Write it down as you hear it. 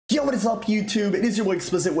Yo, what is up YouTube? It is your boy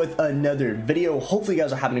Explicit with another video. Hopefully you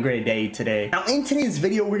guys are having a great day today. Now in today's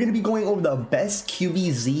video, we're going to be going over the best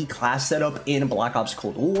QBZ class setup in Black Ops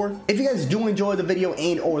Cold War. If you guys do enjoy the video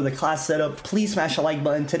and or the class setup, please smash the like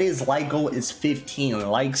button. Today's like goal is 15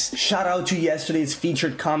 likes. Shout out to yesterday's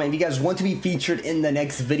featured comment. If you guys want to be featured in the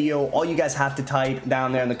next video, all you guys have to type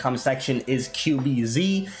down there in the comment section is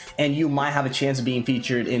QBZ and you might have a chance of being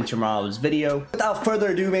featured in tomorrow's video. Without further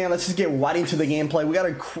ado, man, let's just get right into the gameplay. We got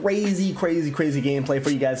a crazy gameplay for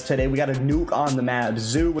you guys today. We got a nuke on the map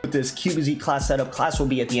Zoo with this QBZ class setup. Class will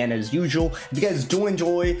be at the end as usual. If you guys do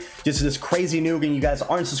enjoy just this crazy nuke and you guys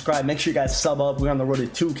aren't subscribed, make sure you guys sub up. We're on the road to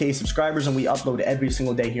 2K subscribers and we upload every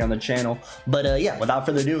single day here on the channel. But yeah, without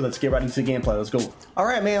further ado, let's get right into the gameplay. Let's go. All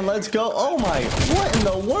right, man, let's go. Oh my, what in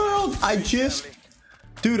the world?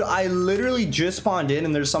 Dude, I literally just spawned in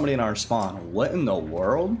and there's somebody in our spawn. What in the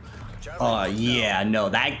world? Yeah, no,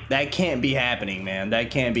 that can't be happening, man. That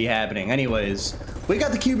can't be happening. Anyways, we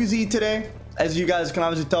got the QBZ today, as you guys can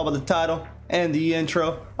obviously tell by the title and the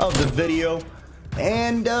intro of the video.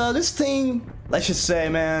 And this thing, let's just say,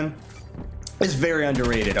 man, it's very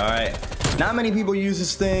underrated. All right, not many people use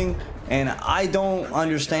this thing and I don't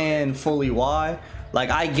understand fully why. Like,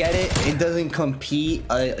 I get it doesn't compete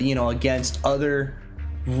you know, against other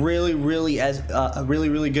really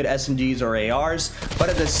good SMGs or ARs, but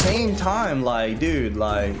at the same time, like, dude,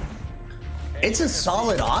 like, it's a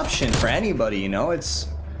solid option for anybody, you know. It's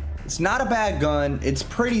not a bad gun, it's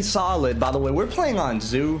pretty solid. By the way, we're playing on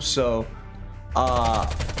Zoo, so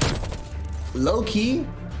low-key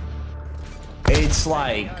it's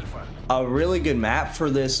like a really good map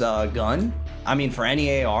for this gun. I mean, for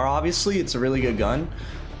any AR, obviously it's a really good gun,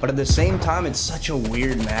 but at the same time, it's such a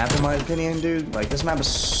weird map in my opinion, dude. Like, this map is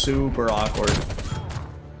super awkward.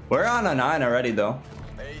 We're on a 9 already, though.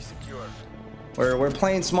 We're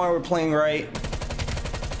playing smart, we're playing right.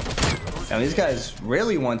 Now, these guys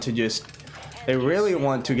really want to they really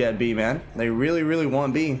want to get B, man. They really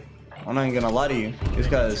want B. I'm not even gonna lie to you. These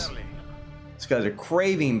guys are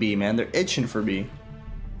craving B, man. They're itching for B.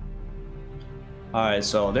 All right,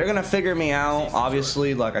 so they're gonna figure me out.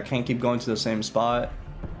 Obviously, like, I can't keep going to the same spot.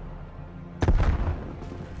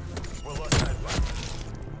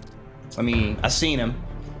 I seen him.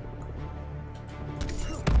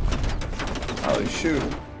 Oh shoot.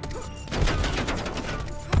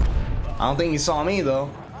 I don't think he saw me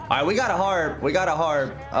though. All right, we got a harp.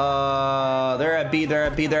 They're at B.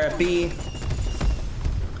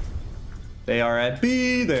 They are at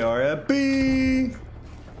B.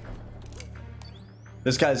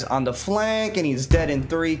 This guy's on the flank and he's dead in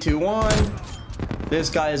 3, 2, 1.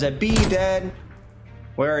 This guy is at B, dead.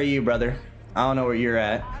 Where are you, brother? I don't know where you're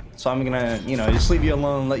at. So I'm gonna, you know, just leave you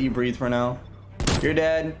alone, let you breathe for now. You're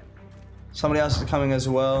dead. Somebody else is coming as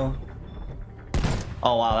well.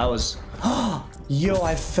 Oh wow, that was yo,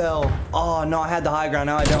 I fell. Oh no, I had the high ground,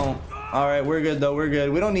 now I don't. All right, we're good though, we're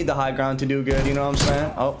good. We don't need the high ground to do good, you know what I'm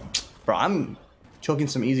saying? Oh bro, I'm choking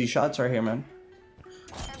some easy shots right here, man.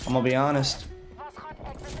 I'm gonna be honest.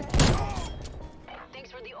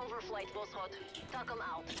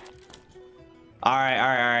 All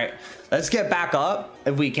right, let's get back up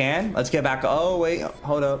if we can. Let's get back. Oh wait,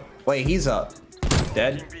 hold up, wait, he's up,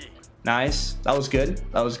 dead. Nice, that was good,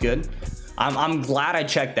 I'm glad I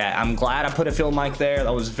checked that. I'm glad I put a field mic there.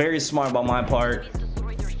 That was very smart by my part.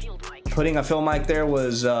 Putting a field mic there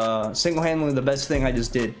was single-handedly the best thing I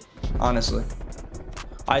just did, honestly.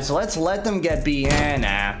 All right, so let's let them get B.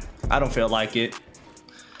 Nah, I don't feel like it.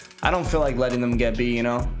 I don't feel like letting them get B, you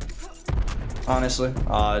know, honestly.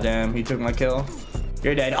 Oh damn, he took my kill.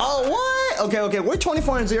 You're dead. Oh what? Okay, we're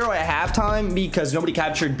 24-0 at halftime because nobody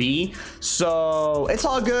captured B, so it's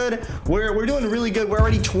all good. We're doing really good. We're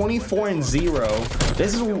already 24-0.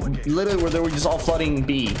 This is literally where they were just all flooding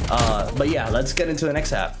B. But yeah, let's get into the next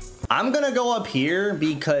half. I'm gonna go up here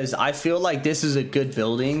because I feel like this is a good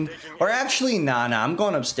building. Or actually, nah, I'm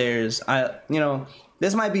going upstairs. You know,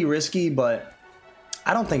 this might be risky, but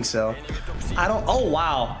I don't think so. Oh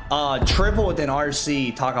wow, triple with an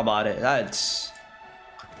RC. Talk about it. That's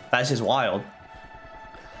just wild.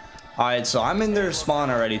 All right, so I'm in their spawn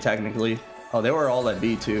already technically. Oh, they were all at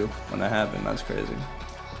B too when that happened. That's crazy.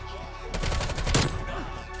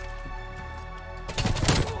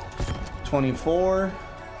 .24.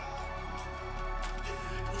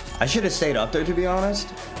 I should have stayed up there, to be honest,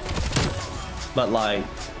 but like,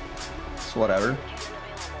 it's whatever.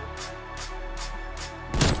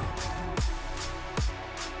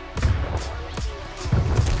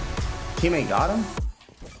 Teammate got him.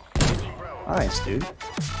 Nice, dude.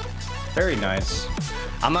 Very nice.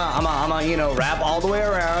 I'm gonna, you know, wrap all the way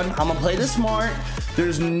around. I'm gonna play this smart.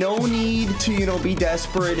 There's no need to, you know, be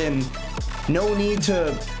desperate, and no need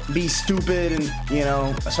to be stupid, and, you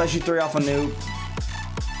know, especially 3 off a nuke.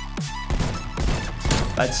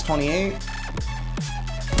 That's 28.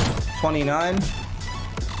 29.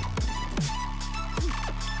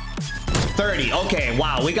 30. Okay,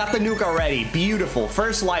 wow, we got the nuke already. Beautiful.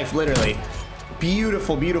 First life, literally.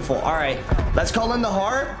 Beautiful, beautiful. All right, let's call in the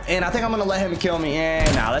heart, and I think I'm gonna let him kill me.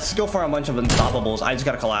 And now let's go for a bunch of unstoppables. I just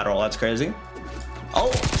got a collateral. That's crazy.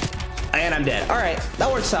 Oh, and I'm dead. All right,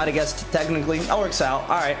 that works out, I guess. Technically, that works out.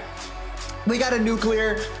 All right, we got a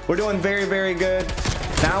nuclear. We're doing very, very good.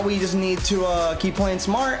 Now we just need to keep playing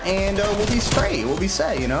smart, and we'll be straight. We'll be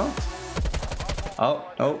set, you know. Oh,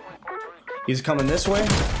 nope. He's coming this way.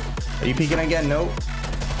 Are you peeking again? Nope.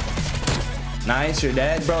 Nice, you're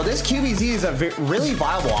dead. Bro, this QBZ is a really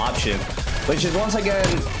viable option, which is, once again,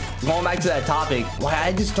 going back to that topic, why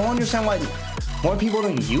I just don't understand why more people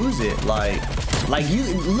don't use it. Like you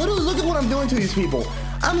literally look at what I'm doing to these people.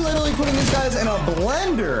 I'm literally putting these guys in a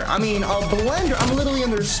blender. I mean, a blender. I'm literally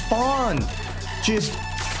in their spawn. Just,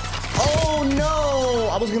 oh no.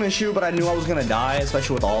 I was going to shoot, but I knew I was going to die,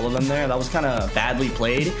 especially with all of them there. That was kind of badly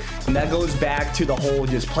played. And that goes back to the whole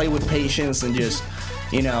just play with patience and just,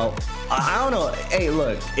 you know, I don't know. Hey,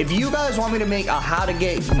 look, if you guys want me to make a how to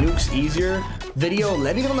get nukes easier video,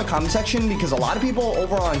 let me know in the comment section, because a lot of people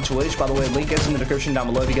over on Twitch, by the way, link is in the description down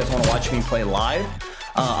below if you guys want to watch me play live.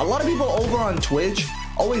 A lot of people over on Twitch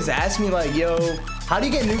always ask me, like, yo, how do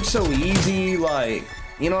you get nukes so easy? Like,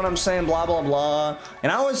 you know what I'm saying? Blah, blah, blah.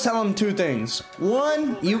 And I always tell them 2 things.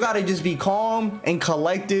 One, you got to just be calm and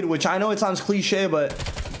collected, which I know it sounds cliche, but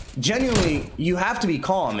genuinely, you have to be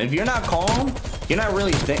calm. If you're not calm, you're not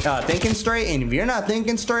really thinking straight. And if you're not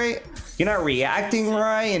thinking straight, you're not reacting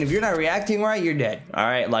right. And if you're not reacting right, you're dead. All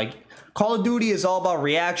right, like, Call of Duty is all about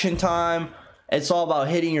reaction time. It's all about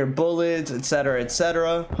hitting your bullets, etc.,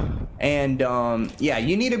 etc. And yeah,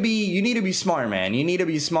 you need to be smart, man. You need to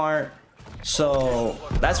be smart. So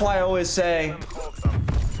that's why I always say,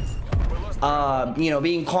 you know,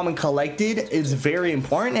 being calm and collected is very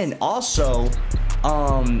important. And also,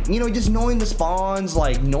 you know, just knowing the spawns,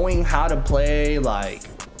 like knowing how to play, like,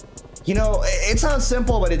 you know, it sounds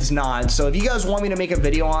simple, but it's not. So if you guys want me to make a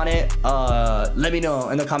video on it, let me know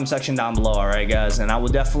in the comment section down below. All right, guys, and I will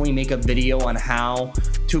definitely make a video on how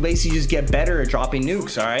to basically just get better at dropping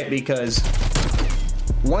nukes. All right, because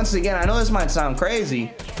once again, I know this might sound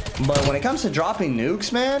crazy, but when it comes to dropping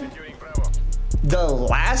nukes, man, the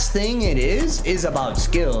last thing it is about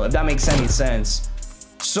skill, if that makes any sense.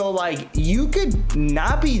 So like, you could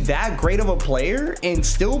not be that great of a player and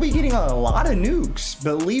still be getting a lot of nukes,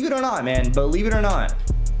 believe it or not, man. Believe it or not,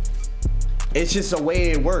 it's just the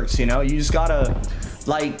way it works, you know. You just gotta,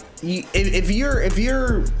 like, if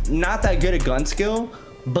you're not that good at gun skill,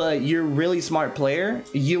 but you're a really smart player,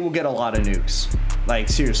 you will get a lot of nukes, like,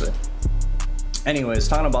 seriously. Anyways,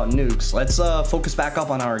 talking about nukes, let's focus back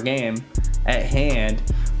up on our game at hand.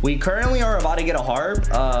 We currently are about to get a harp.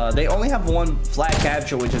 They only have 1 flag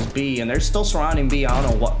capture, which is B, and they're still surrounding B. I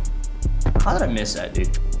don't know what. How did I miss that,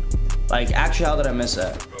 dude? Like, actually, how did I miss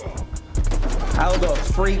that? How the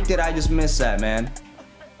freak did I just miss that, man?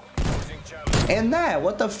 And that,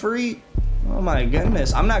 what the freak? Oh my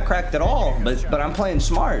goodness, I'm not cracked at all, but I'm playing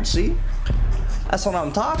smart. See, that's what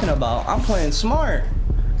I'm talking about. I'm playing smart,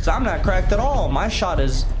 cause I'm not cracked at all. My shot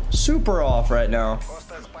is super off right now.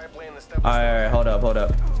 All right, hold up.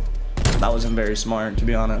 That wasn't very smart, to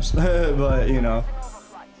be honest. But you know,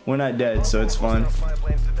 we're not dead, so it's fun.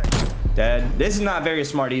 Dead. This is not very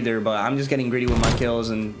smart either, but I'm just getting greedy with my kills,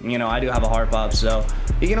 and you know, I do have a harp up, so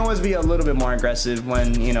you can always be a little bit more aggressive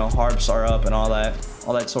when, you know, harps are up and all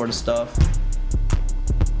that sort of stuff.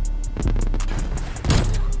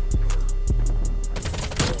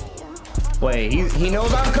 Wait, he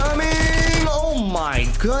knows I'm coming. Oh my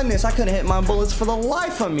goodness, I couldn't hit my bullets for the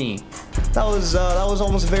life of me. That was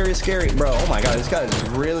almost very scary, bro. Oh my god, these guys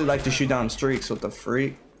really like to shoot down streaks. What the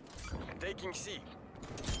freak?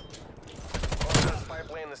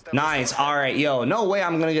 Nice. All right, yo, no way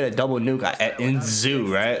I'm gonna get a double nuke in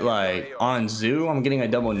zoo, right? Like on zoo, I'm getting a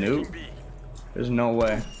double nuke. There's no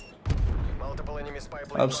way.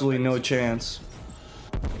 Absolutely no chance.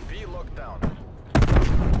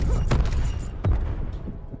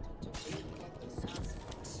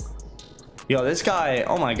 Yo, this guy,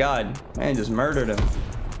 oh my god, man, just murdered him.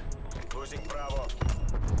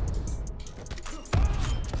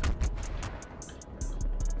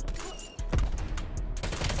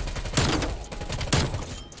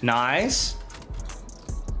 Nice.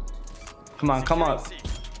 Come on, come up.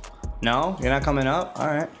 No, you're not coming up. All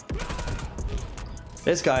right.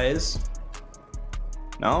 This guy is.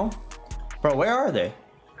 No. Bro, where are they?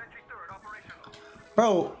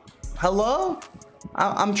 Bro, hello?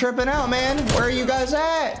 I'm tripping out, man. Where are you guys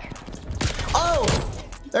at? Oh,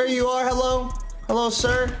 there you are. Hello. Hello,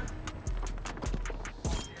 sir.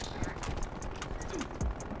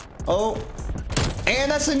 Oh, and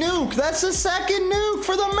that's a nuke. That's the second nuke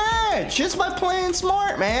for the match. Just by playing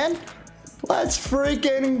smart, man. Let's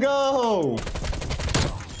freaking go.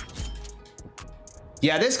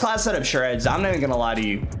 Yeah, this class setup shreds. I'm not even gonna lie to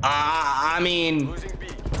you. I mean,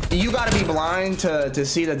 you gotta be blind to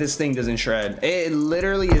see that this thing doesn't shred. It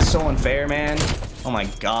literally is so unfair, man. Oh my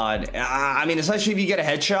god. I mean, especially if you get a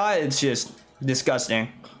headshot, it's just disgusting.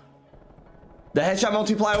 The headshot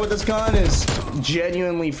multiplier with this gun is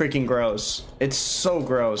genuinely freaking gross. It's so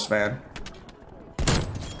gross, man.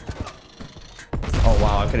 Oh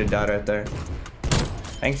wow, I could have died right there.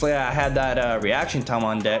 Thankfully, I had that reaction time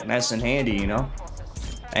on deck, nice and handy, you know.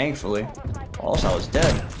 Thankfully. Also, I was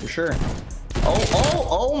dead for sure.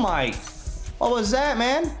 Oh my! What was that,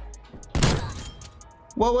 man?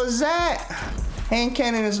 What was that? Hand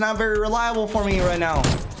cannon is not very reliable for me right now,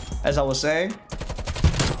 as I was saying.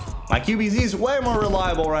 My QBZ is way more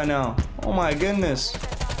reliable right now. Oh my goodness.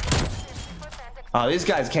 Oh, these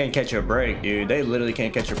guys can't catch a break, dude. They literally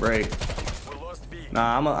can't catch a break.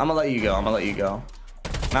 Nah, I'm gonna let you go. I'm gonna let you go.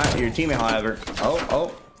 Not your teammate, however.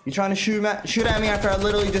 Oh. You trying to shoot at me after I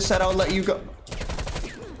literally just said I would let you go?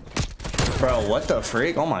 Bro, what the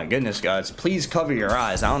freak? Oh my goodness, guys. Please cover your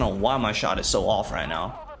eyes. I don't know why my shot is so off right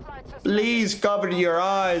now. Please cover your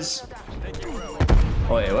eyes.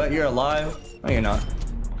 Wait, what? You're alive? No, you're not.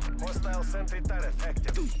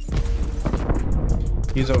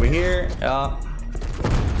 He's over here. Yeah.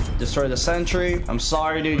 Destroy the sentry. I'm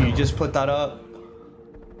sorry, dude. You just put that up.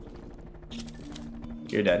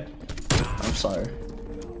 You're dead. I'm sorry.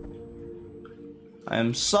 I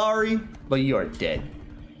am sorry, but you are dead.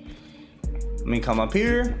 Let me come up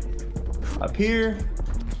here. Up here.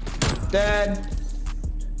 Dead.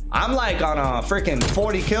 I'm like on a freaking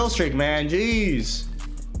 40 kill streak, man. Jeez.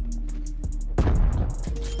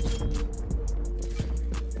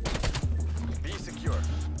 Be secure.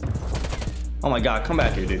 Oh my god, come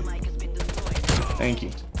back here, dude. Thank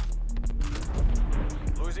you.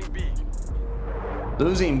 Losing B.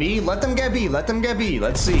 Losing B? Let them get B. Let them get B.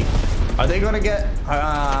 Let's see. Are they gonna get...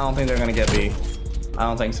 I don't think they're gonna get B. I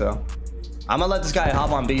don't think so. I'm gonna let this guy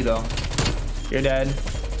hop on B, though. You're dead.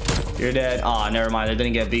 You're dead. Oh, never mind. They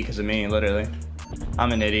didn't get B because of me, literally.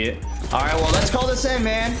 I'm an idiot. All right, well, let's call this in,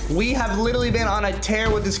 man. We have literally been on a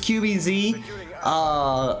tear with this QBZ.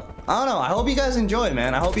 I don't know. I hope you guys enjoy it,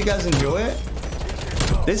 man. I hope you guys enjoy it.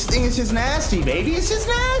 This thing is just nasty, baby. It's just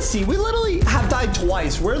nasty. We literally have died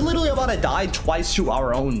twice. We're literally about to die twice to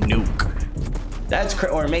our own nuke. That's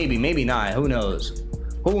crazy. Or maybe not. Who knows?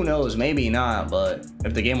 Who knows? Maybe not. But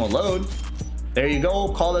if the game will load, there you go.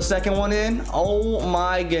 Call the second one in. Oh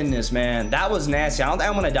my goodness, man. That was nasty. I don't think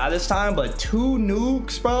I'm gonna die this time, but 2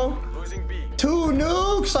 nukes, bro. 2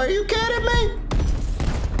 nukes. Are you kidding me?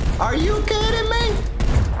 Are you kidding me?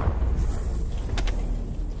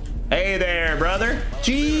 Hey there, brother.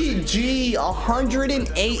 GG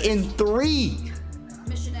 108-3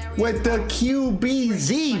 with the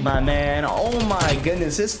QBZ, my man. Oh my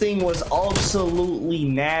goodness, this thing was absolutely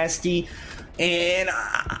nasty. And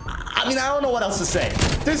I mean, I don't know what else to say.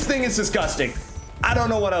 This thing is disgusting. I don't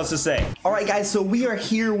know what else to say. All right, guys, so we are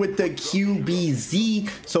here with the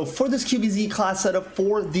QBZ. So for this QBZ class setup,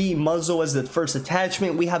 for the muzzle as the first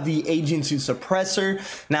attachment, we have the agency suppressor.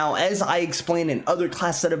 Now, as I explained in other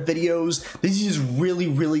class setup videos, this is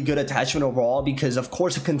really good attachment overall because, of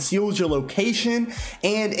course, it conceals your location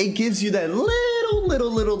and it gives you that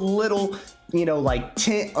little you know, like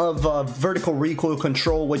tint of vertical recoil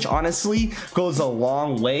control, which honestly goes a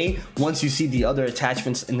long way once you see the other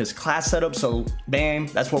attachments in this class setup. So bam,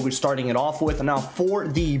 that's what we're starting it off with. Now for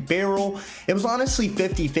the barrel, it was honestly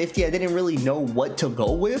 50-50. I didn't really know what to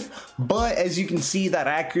go with, but as you can see, that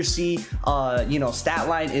accuracy you know, stat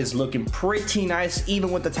line is looking pretty nice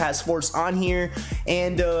even with the task force on here,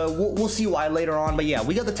 and we'll see why later on. But yeah,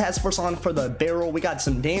 we got the task force on for the barrel. We got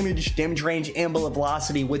some damage range, and bullet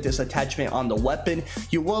velocity with this attachment on the weapon.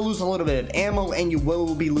 You will lose a little bit of ammo and you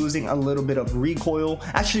will be losing a little bit of recoil,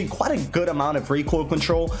 actually quite a good amount of recoil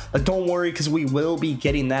control, but don't worry because we will be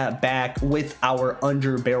getting that back with our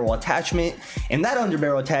under barrel attachment. And that under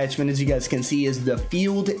barrel attachment, as you guys can see, is the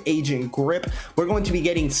field agent grip. We're going to be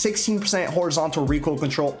getting 16% horizontal recoil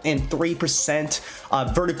control and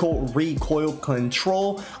 3% vertical recoil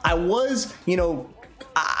control. I was, you know,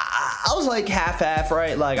 I was like half-half,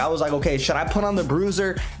 right? Like I was like, okay, should I put on the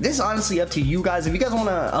bruiser? This is honestly up to you guys. If you guys want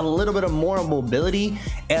a little bit of more mobility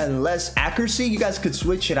and less accuracy, you guys could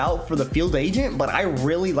switch it out for the field agent, but I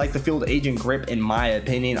really like the field agent grip in my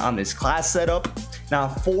opinion on this class setup. Now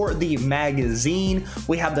for the magazine,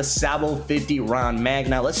 we have the Sabo 50 round mag.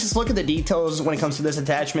 Now let's just look at the details when it comes to this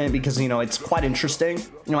attachment, because you know it's quite interesting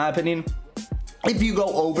in my opinion. If you go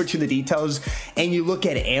over to the details and you look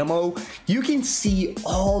at ammo, you can see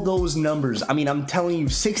all those numbers. I mean, I'm telling you,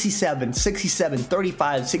 67, 67,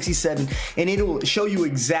 35, 67, and it'll show you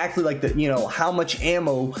exactly like the, you know, how much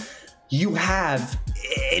ammo you have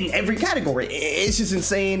in every category. It's just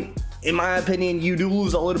insane. In my opinion, you do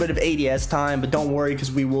lose a little bit of ADS time, but don't worry,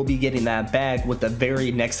 because we will be getting that back with the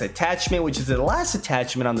very next attachment, which is the last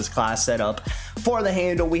attachment on this class setup. For the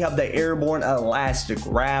handle, we have the airborne elastic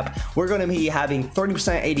wrap. We're going to be having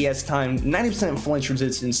 30% ADS time, 90% flinch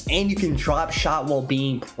resistance, and you can drop shot while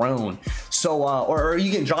being prone. So, or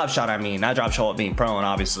you can drop shot, I mean, not drop shot while being prone,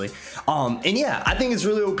 obviously. And yeah, I think it's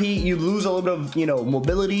really OP. You lose a little bit of, you know,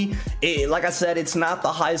 mobility. Like I said, it's not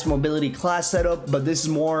the highest mobility class setup, but this is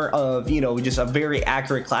more of, you know, just a very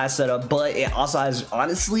accurate class setup. But it also has,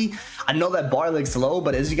 honestly, I know that bar looks low,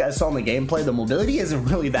 but as you guys saw in the gameplay, the mobility isn't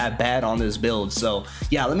really that bad on this build. So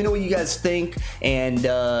yeah, let me know what you guys think. And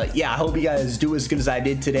yeah, I hope you guys do as good as I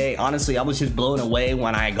did today. Honestly, I was just blown away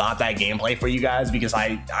when I got that gameplay for you guys, because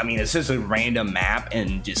I mean, it's just a random map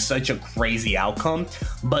and just such a crazy outcome.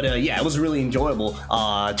 But yeah, it was really enjoyable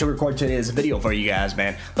to record today's video for you guys,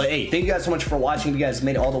 man. But hey, thank you guys so much for watching. If you guys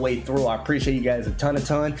made it all the way through, I appreciate you guys a ton.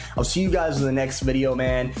 I'll see you guys in the next video,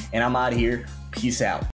 man, and I'm out of here. Peace out.